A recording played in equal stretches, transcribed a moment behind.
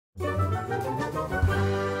Hello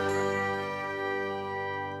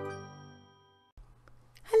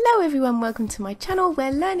everyone, welcome to my channel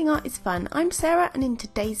where learning art is fun. I'm Sarah, and in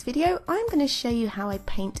today's video I'm going to show you how I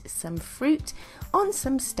paint some fruit on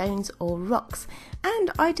some stones or rocks,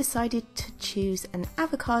 and I decided to choose an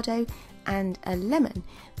avocado and a lemon,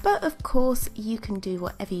 but of course you can do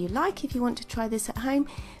whatever you like if you want to try this at home,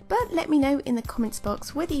 but let me know in the comments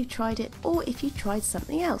box whether you tried it or if you tried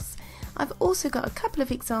something else. I've also got a couple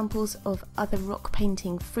of examples of other rock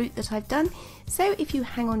painting fruit that I've done, so if you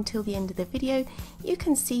hang on till the end of the video you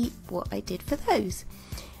can see what I did for those.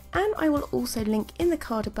 And I will also link in the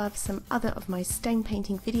card above some other of my stone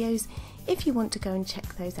painting videos if you want to go and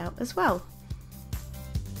check those out as well.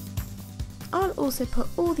 I'll also put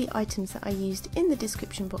all the items that I used in the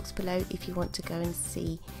description box below if you want to go and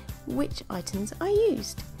see which items I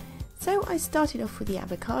used. So I started off with the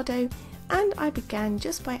avocado, and I began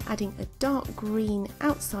just by adding a dark green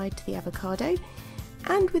outside to the avocado,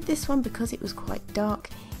 and with this one, because it was quite dark,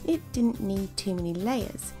 it didn't need too many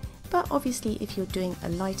layers. But obviously if you're doing a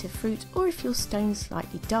lighter fruit or if your stone's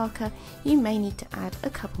slightly darker, you may need to add a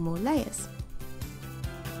couple more layers.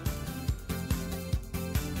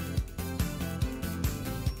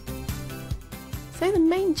 So the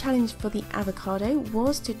main challenge for the avocado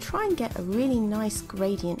was to try and get a really nice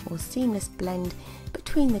gradient or seamless blend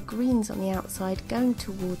between the greens on the outside going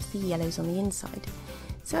towards the yellows on the inside.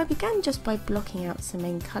 So I began just by blocking out some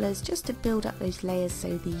main colours just to build up those layers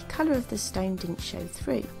so the colour of the stone didn't show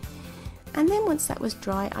through. And then once that was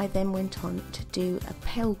dry, I then went on to do a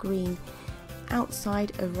pale green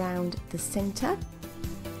outside around the centre,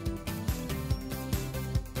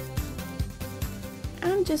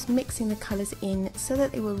 and just mixing the colours in so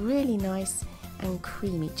that they were really nice and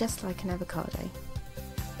creamy, just like an avocado.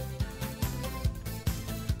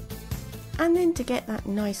 And then to get that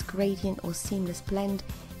nice gradient or seamless blend,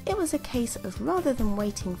 it was a case of, rather than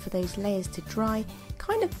waiting for those layers to dry,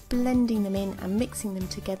 kind of blending them in and mixing them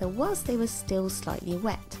together whilst they were still slightly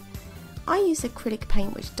wet. I use acrylic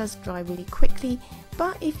paint which does dry really quickly,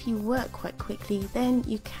 but if you work quite quickly then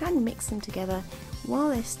you can mix them together while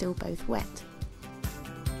they're still both wet.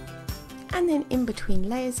 And then in between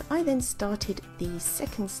layers I then started the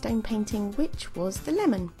second stone painting, which was the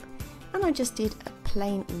lemon, and I just did a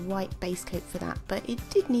plain white base coat for that, but it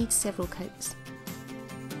did need several coats.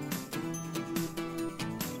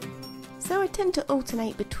 So I tend to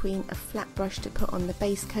alternate between a flat brush to put on the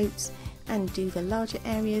base coats and do the larger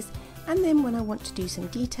areas, and then when I want to do some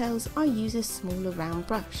details I use a smaller round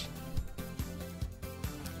brush.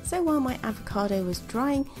 So while my avocado was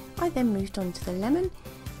drying, I then moved on to the lemon,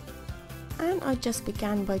 and I just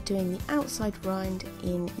began by doing the outside rind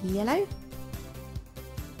in yellow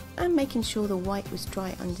and making sure the white was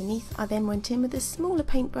dry underneath. I then went in with a smaller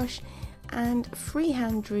paintbrush and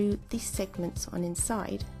freehand drew the segments on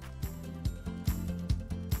inside.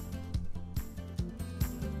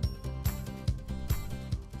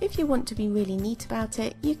 If you want to be really neat about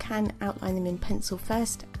it, you can outline them in pencil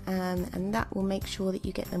first, and that will make sure that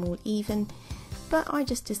you get them all even, but I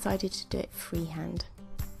just decided to do it freehand.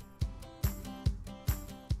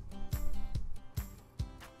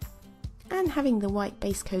 And having the white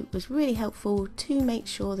base coat was really helpful to make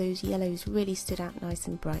sure those yellows really stood out nice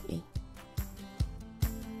and brightly.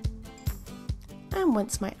 And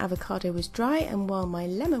once my avocado was dry and while my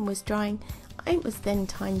lemon was drying, it was then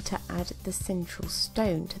time to add the central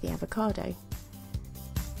stone to the avocado.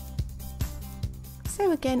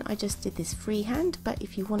 So again I just did this freehand, but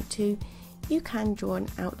if you want to, you can draw an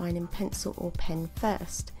outline in pencil or pen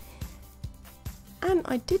first. And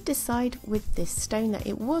I did decide with this stone that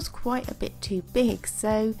it was quite a bit too big,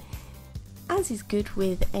 so as is good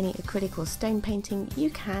with any acrylic or stone painting,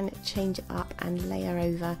 you can change it up and layer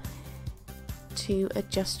over to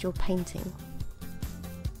adjust your painting.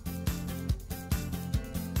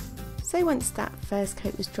 So once that first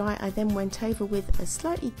coat was dry, I then went over with a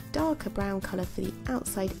slightly darker brown colour for the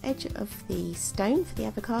outside edge of the stone for the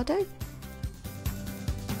avocado.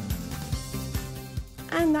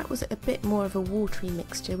 And that was a bit more of a watery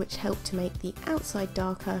mixture which helped to make the outside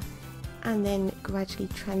darker and then gradually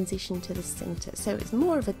transition to the centre, so it's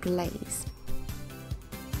more of a glaze.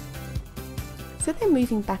 So then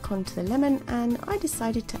moving back onto the lemon, and I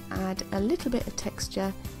decided to add a little bit of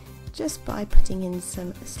texture just by putting in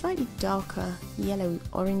some slightly darker yellow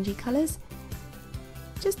orangey colours,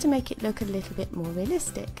 just to make it look a little bit more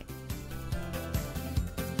realistic.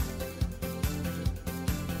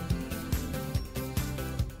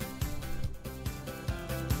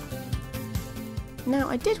 Now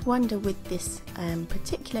I did wonder with this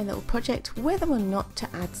particular little project whether or not to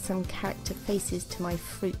add some character faces to my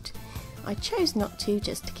fruit. I chose not to,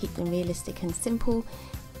 just to keep them realistic and simple,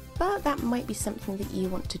 but that might be something that you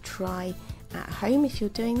want to try at home if you're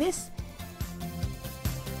doing this.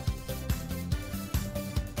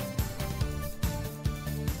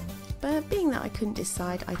 But being that I couldn't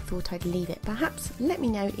decide, I thought I'd leave it. Perhaps let me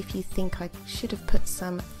know if you think I should have put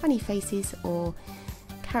some funny faces or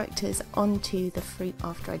characters onto the fruit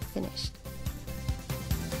after I'd finished.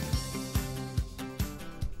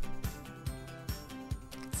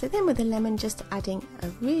 So then with the lemon, just adding a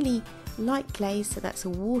really light glaze, so that's a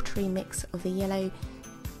watery mix of the yellow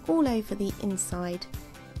all over the inside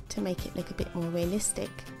to make it look a bit more realistic.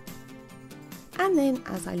 And then,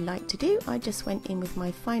 as I like to do, I just went in with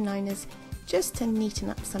my Fineliners just to neaten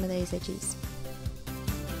up some of those edges.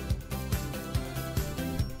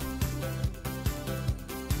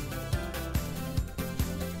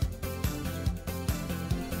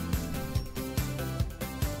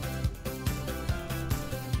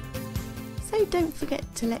 So don't forget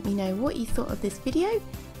to let me know what you thought of this video.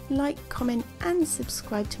 Like, comment and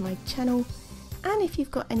subscribe to my channel. And if you've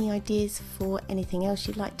got any ideas for anything else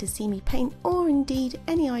you'd like to see me paint, or indeed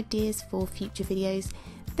any ideas for future videos,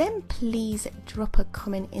 then please drop a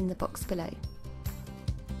comment in the box below.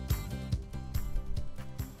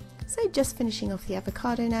 So just finishing off the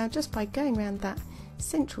avocado now, just by going around that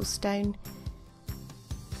central stone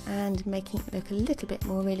and making it look a little bit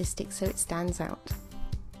more realistic so it stands out.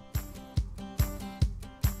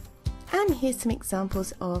 And here's some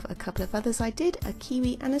examples of a couple of others I did, a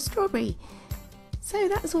kiwi and a strawberry. So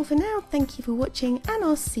that's all for now. Thank you for watching, and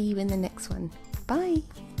I'll see you in the next one. Bye!